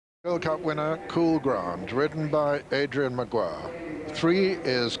World Cup winner, Cool Grant, ridden by Adrian Maguire. 3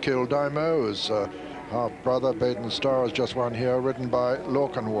 is Kildimo, whose half-brother, Baden Star, has just won here, ridden by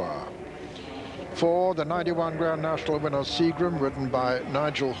Lorcan. 4, the 91 Grand National winner, Seagram, ridden by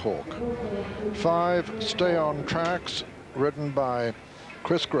Nigel Hawke. 5, Stay on Tracks, ridden by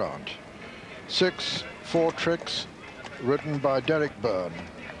Chris Grant. 6, 4 Tricks, ridden by Derek Byrne.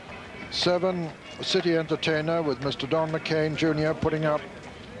 7, City Entertainer, with Mr. Don McCain Jr. putting up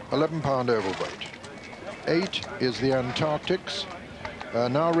 11-pound overweight. 8 is the Antarctics,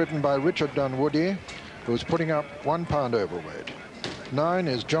 now ridden by Richard Dunwoody, who's putting up 1 pound overweight. 9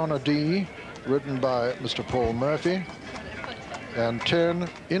 is John D, ridden by Mr. Paul Murphy. And 10,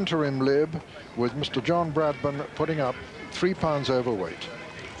 Interim Lib, with Mr. John Bradburn putting up 3 pounds overweight.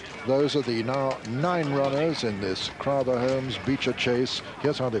 Those are the now 9 runners in this Crowther Holmes Becher chase.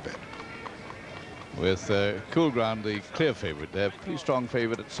 Here's how they bet. With Cool Ground the clear favourite. They're pretty strong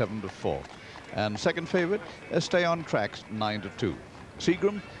favourite at 7-4. And second favourite, Stay on Tracks, 9-2.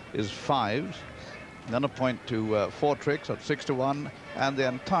 Seagram is 5. Then a point to 4 Tricks at 6-1. And the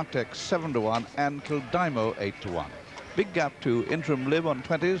Antarctic 7-1. And Kildimo 8-1. Big gap to Interim Lib on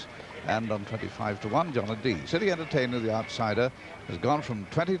 20s. And on 25-1, John D. City Entertainer, the outsider, has gone from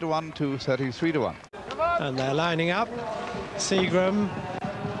 20-1 to 33-1. And they're lining up. Seagram,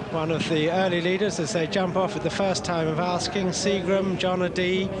 one of the early leaders, as they jump off at the first time of asking. Seagram, John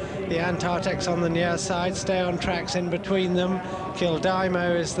D, the Antarctics on the near side, Stay on Tracks in between them.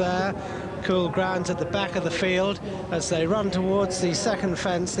 Kildimo is there. Cool Ground at the back of the field as they run towards the second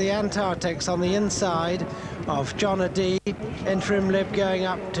fence. The Antarctics on the inside of John D. Interim Lib going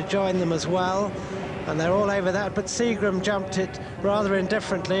up to join them as well. And they're all over that, but Seagram jumped it rather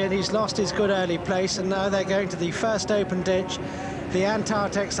indifferently, and he's lost his good early place, and now they're going to the first open ditch. The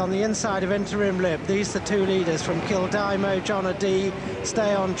Antarctics on the inside of Interim Lib. These are the 2 leaders from Kildimo, John D,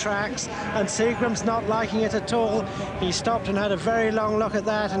 Stay on Tracks, and Seagram's not liking it at all. He stopped and had a very long look at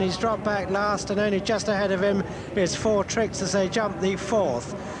that, and he's dropped back last, and only just ahead of him is 4 Tricks as they jump the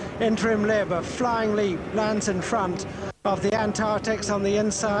 4th. Interim Lib, a flying leap, lands in front of the Antarctics on the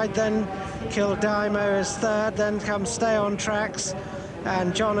inside, then Kildimo is 3rd, then comes Stay on Tracks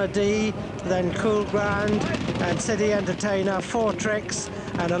and John D, then Cool Ground and City Entertainer, 4 Tricks,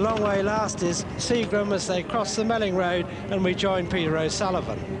 and a long way last is Seagram as they cross the Melling Road, and we join Peter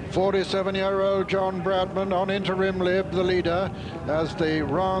O'Sullivan. 47-year-old John Bradburn on Interim Lib, the leader, as they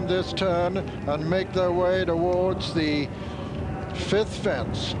round this turn and make their way towards the 5th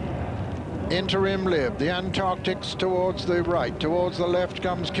fence. Interim Lib, the Antarctics towards the right, towards the left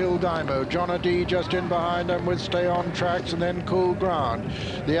comes Kildimo, John D just in behind them with Stay on Tracks, and then Cool Ground.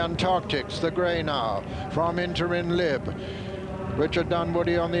 The Antarctics, the grey now, from Interim Lib. Richard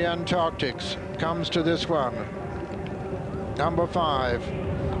Dunwoody on the Antarctics comes to this one. Number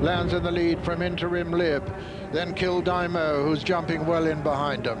 5 lands in the lead from Interim Lib. Then Kildimo, who's jumping well in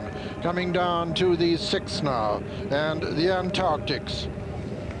behind them. Coming down to the 6th now, and the Antarctics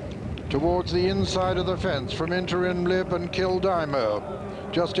towards the inside of the fence from Interim Lib and Kildimo.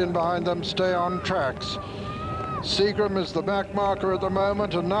 Just in behind them, Stay on Tracks. Seagram is the back marker at the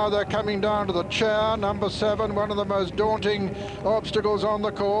moment, and now they're coming down to the chair, number 7, one of the most daunting obstacles on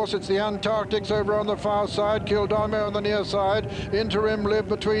the course. It's the Antarctics over on the far side, Kildimo on the near side, Interim Lib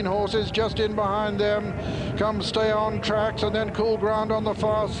between horses. Just in behind them comes Stay on Tracks, and then Cool Ground on the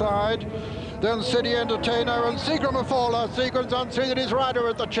far side. Then City Entertainer and Seagram a faller. Seagram's unseen his rider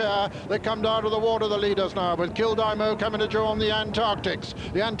at the chair. They come down to the water, the leaders now, with Kildimo coming to join the Antarctics.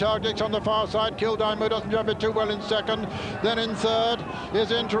 The Antarctics on the far side. Kildimo doesn't jump it too well in 2nd. Then in 3rd is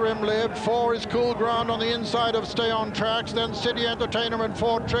Interim Lib. 4 is Cool Ground on the inside of Stay on Tracks. Then City Entertainer and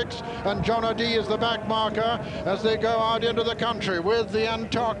 4 Tricks. And John D is the back marker as they go out into the country with the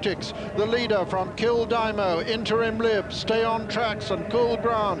Antarctics. The leader from Kildimo, Interim Lib, Stay on Tracks and Cool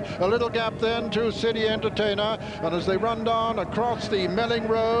Ground. A little gap there to City Entertainer, and as they run down across the Melling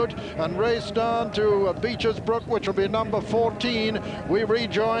Road and race down to Becher's Brook, which will be number 14, we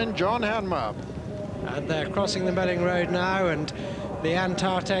rejoin John Hanmer. And they're crossing the Melling Road now, and the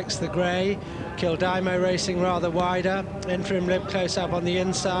Antarctics, the grey, Kildimo racing rather wider, Interim Lib close up on the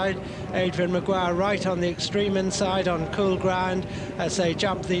inside, Adrian Maguire right on the extreme inside on Cool Ground as they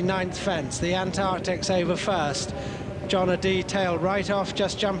jump the 9th fence. The Antarctics over first. John D tail right off,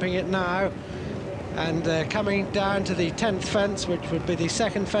 just jumping it now, and coming down to the 10th fence, which would be the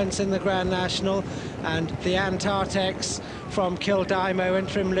 2nd fence in the Grand National, and the Antarctics from Kildimo,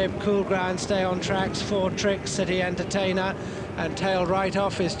 Interim Lib, Cool Ground, Stay on Tracks, 4 Tricks, City Entertainer, and tail right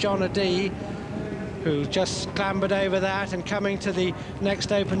off is John D, who just clambered over that, and coming to the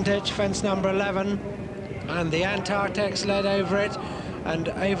next open ditch, fence number 11, and the Antarctics led over it And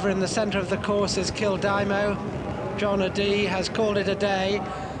over in the centre of the course is Kildimo. John O'Dea has called it a day.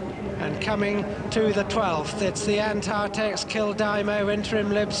 And coming to the 12th, it's the Antartex, Kildimo,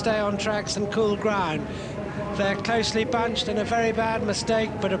 Interim Lib, Stay on Tracks and Cool Ground. They're closely bunched and a very bad mistake,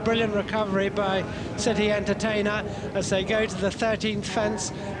 but a brilliant recovery by City Entertainer as they go to the 13th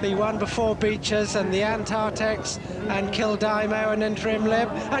fence, the one before Becher's, and the Antartex and Kildimo and Interim Lib.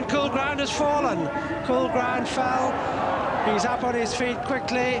 And Cool Ground has fallen. Cool Ground fell. He's up on his feet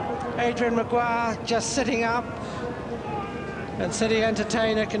quickly. Adrian Maguire just sitting up. And City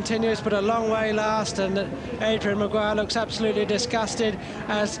Entertainer continues, but a long way last, and Adrian Maguire looks absolutely disgusted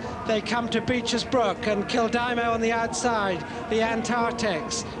as they come to Becher's Brook, and Kildimo on the outside, the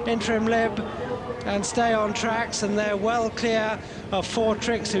Antartex, Interim Lib and Stay on Tracks, and they're well clear of Four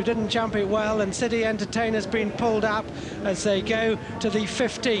Tricks, who didn't jump it well, and City Entertainer's been pulled up as they go to the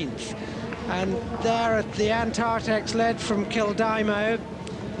 15th. And there at the Antartex led from Kildimo,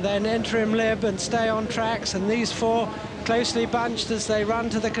 then Interim Lib and Stay on Tracks, and these four closely bunched as they run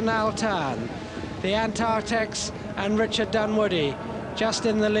to the canal turn. The Antartex and Richard Dunwoody just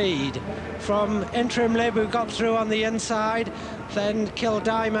in the lead. From Interim Lib, who got through on the inside, then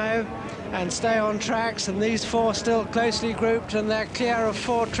Kildimo and Stay on Tracks, and these four still closely grouped, and they're clear of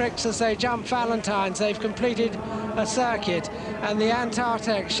Four Tricks as they jump Valentine's. They've completed a circuit, and the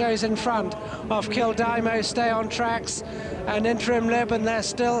Antartex shows in front of Kildimo, Stay on Tracks and Interim Lib, and they're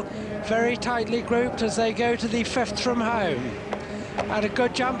still very tightly grouped as they go to the 5th from home. And a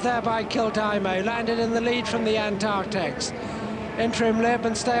good jump there by Kildimo, landed in the lead from the Antartex. Interim Lib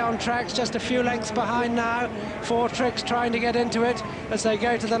and Stay on Tracks just a few lengths behind now. Four Tricks trying to get into it as they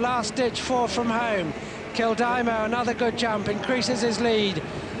go to the last ditch, 4 from home. Kildimo, another good jump, increases his lead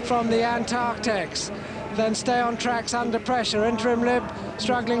from the Antartex. Then Stay on Tracks under pressure. Interim Lib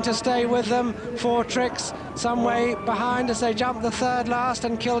struggling to stay with them. Four Tricks some way behind as they jump the 3rd last,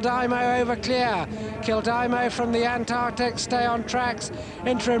 and Kildimo over clear. Kildimo from the Antartex, Stay on Tracks.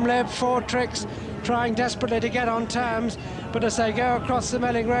 Interim Lib, Four Tricks trying desperately to get on terms, but as they go across the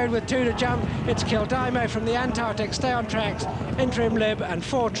Melling Road with 2 to jump, it's Kildimo from the Antartex, Stay on Tracks, Interim Lib and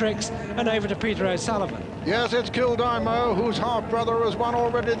Four Tricks, and over to Peter O'Sullivan. Yes, it's Kildimo, whose half-brother has won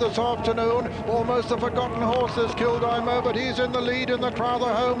already this afternoon. Almost a forgotten horse, is Kildimo, but he's in the lead in the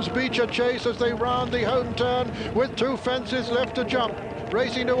Crowther Holmes Becher chase as they round the home turn with 2 fences left to jump.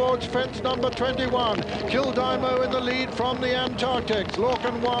 Racing towards fence number 21. Kildimo in the lead from the Antartex.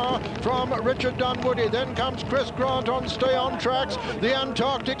 Lorcan Wyer from Richard Dunwoody. Then comes Chris Grant on Stay on Tracks. The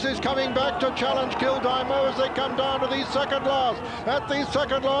Antartex is coming back to challenge Kildimo as they come down to the 2nd last. At the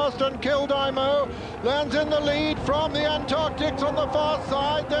 2nd last, and Kildimo lands in the lead from the Antartex on the far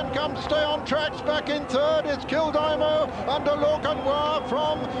side. Then comes Stay on Tracks back in 3rd. It's Kildimo under Lorcan Wyer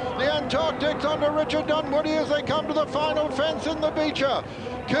from the Antartex under Richard Dunwoody as they come to the final fence in the Becher.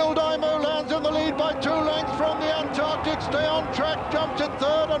 Kildimo lands in the lead by 2 lengths from the Antartex. Stay on Track jumps in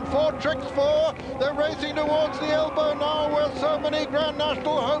 3rd, and Four Tricks 4. They're racing towards the elbow now where so many Grand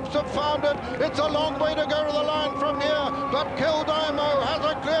National hopes have found it. It's a long way to go to the line from here, but Kildimo has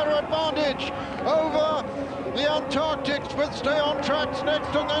a clear advantage over the Antartex with Stay on Tracks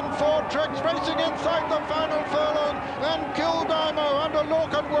next, and then Four Tricks racing inside the final furlong, and Kildimo under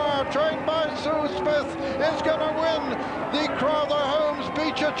Lorcan Wyer, trained by Sue Smith, is going to win the Crowther Holmes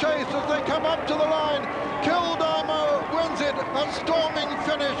Becher chase as they come up to the line. Kildimo wins it, a storming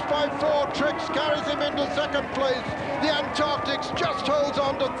finish by Four Tricks, carries him into 2nd place. The Antartex just holds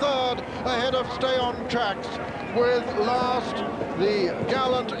on to 3rd ahead of Stay on Tracks, with last the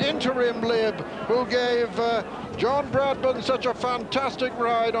gallant Interim Lib, who gave John Bradman such a fantastic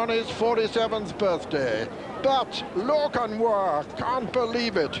ride on his 47th birthday. But Lorcan Wyer can't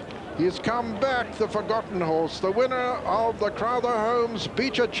believe it. He's come back, the forgotten horse, the winner of the Crowther Holmes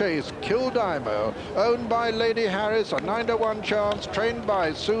Becher chase, Kildimo, owned by Lady Harris, a 9-to-1 chance, trained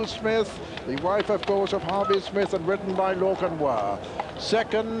by Sue Smith, the wife, of course, of Harvey Smith, and ridden by Lorcan Wyer.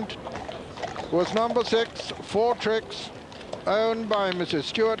 2nd was number 6, Four Tricks, owned by Mrs.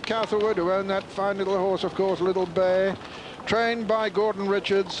 Stuart Catherwood, who owned that fine little horse, of course, Little Bay, trained by Gordon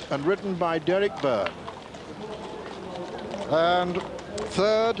Richards and ridden by Derek Byrne. And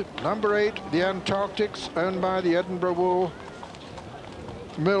 3rd, number 8, the Antartex, owned by the Edinburgh Wool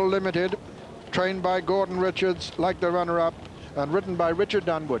Mill Limited, trained by Gordon Richards, like the runner-up, and ridden by Richard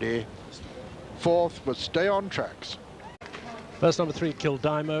Dunwoody. 4th was Stay on Tracks. First, number 3,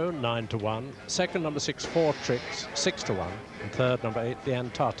 Kildimo, 9-to-1. 2nd, number 6, Four Tricks, 6-to-1. And 3rd, number 8, the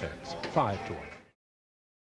Antartex, 5-to-1.